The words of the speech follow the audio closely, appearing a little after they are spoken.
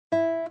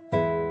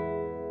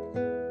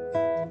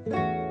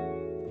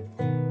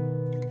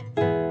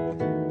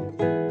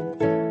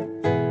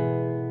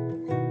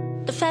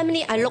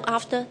family I look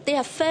after, they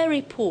are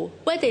very poor.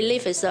 Where they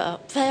live is a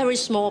very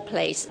small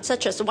place,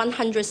 such as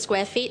 100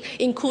 square feet,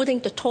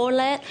 including the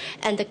toilet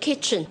and the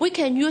kitchen. We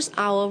can use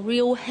our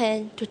real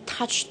hand to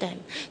touch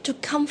them, to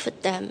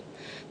comfort them,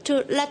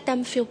 to let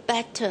them feel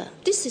better.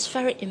 This is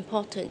very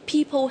important.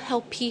 People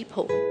help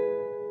people.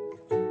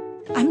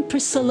 I'm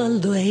Priscilla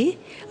Lui,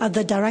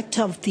 the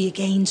director of the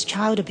Against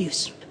Child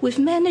Abuse. We've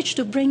managed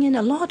to bring in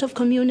a lot of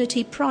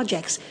community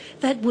projects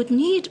that would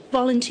need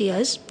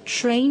volunteers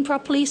trained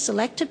properly,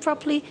 selected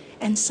properly,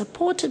 and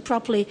supported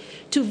properly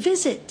to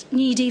visit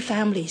needy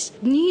families,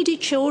 needy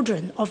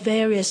children of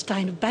various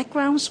kind of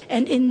backgrounds.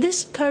 And in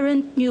this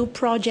current new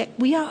project,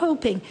 we are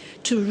hoping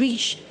to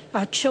reach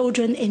our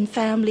children in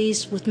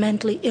families with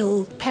mentally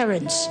ill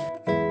parents.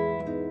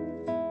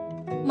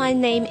 My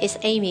name is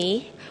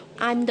Amy.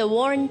 I'm the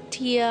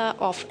volunteer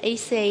of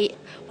ACA.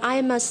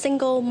 I'm a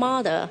single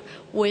mother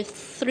with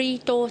 3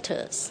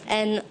 daughters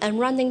and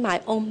running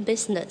my own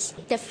business.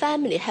 The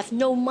family have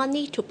no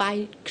money to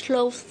buy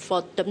clothes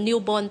for the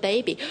newborn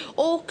baby,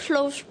 all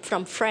clothes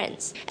from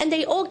friends. And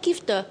they all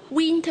give the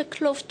winter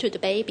clothes to the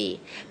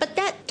baby. But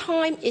that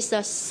time is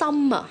a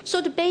summer.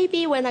 So the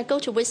baby, when I go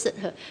to visit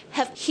her,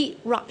 have heat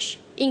rush,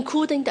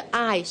 including the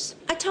eyes.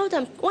 I tell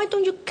them, why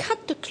don't you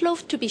cut the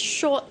clothes to be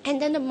short?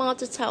 And then the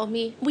mother tell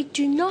me, we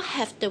do not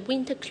have the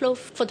winter clothes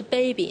for the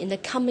baby in the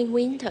coming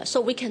winter,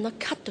 so we cannot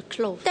cut the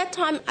clothes. That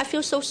time, I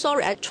feel so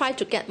sorry. I try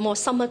to get more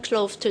summer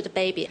clothes to the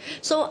baby.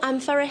 So I'm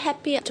very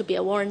happy to be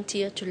a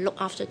volunteer to look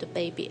after the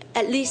baby.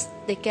 At least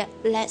they get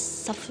less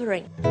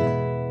suffering.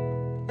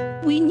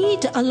 We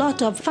need a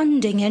lot of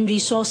funding and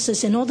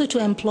resources in order to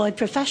employ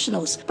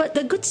professionals. But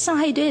the good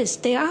side is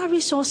there are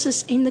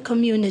resources in the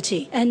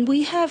community. And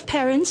we have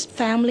parents,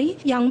 family,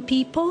 young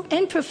people,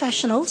 and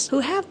professionals who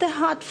have their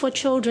heart for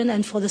children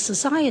and for the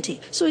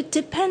society. So it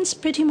depends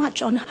pretty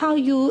much on how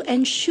you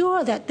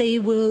ensure that they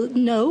will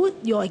know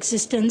your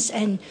existence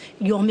and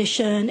your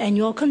mission and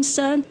your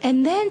concern,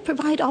 and then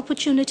provide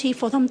opportunity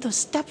for them to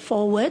step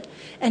forward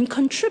and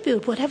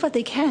contribute whatever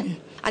they can.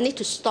 I need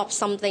to stop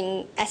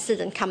something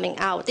accident coming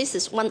out. This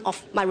is one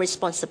of my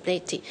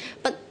responsibility.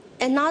 But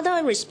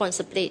another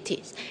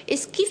responsibility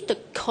is give the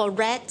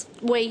correct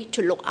way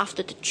to look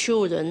after the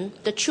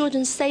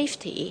children's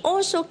safety.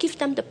 Also give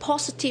them the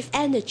positive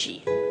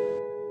energy.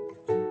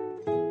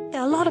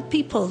 There are a lot of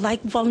people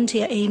like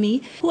volunteer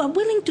Amy who are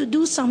willing to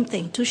do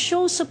something, to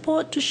show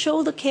support, to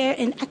show the care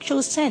in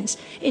actual sense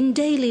in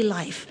daily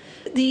life.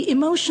 The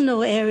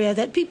emotional area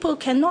that people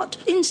cannot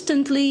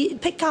instantly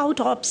pick out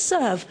or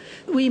observe.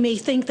 We may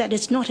think that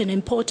it's not an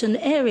important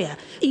area.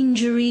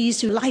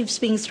 Injuries, lives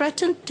being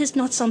threatened is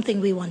not something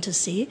we want to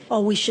see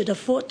or we should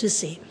afford to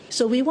see.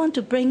 So we want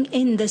to bring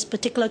in this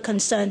particular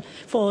concern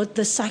for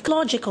the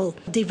psychological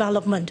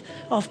development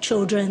of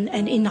children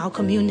and in our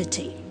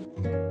community.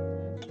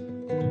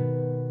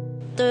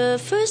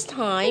 The first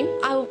time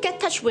I get in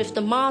touch with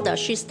the mother,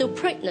 she's still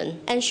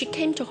pregnant, and she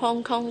came to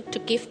Hong Kong to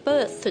give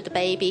birth to the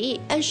baby,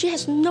 and she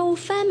has no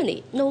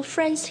family, no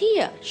friends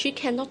here. She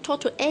cannot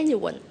talk to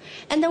anyone.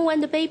 And then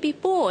when the baby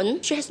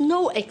born, she has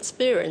no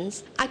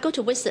experience. I go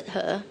to visit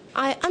her.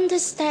 I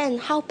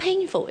understand how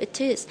painful it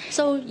is.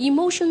 So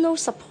emotional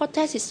support,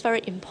 that is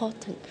very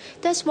important.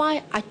 That's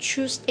why I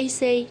choose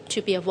ACA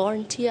to be a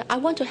volunteer. I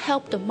want to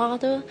help the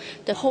mother,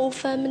 the whole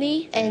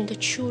family, and the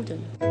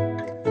children.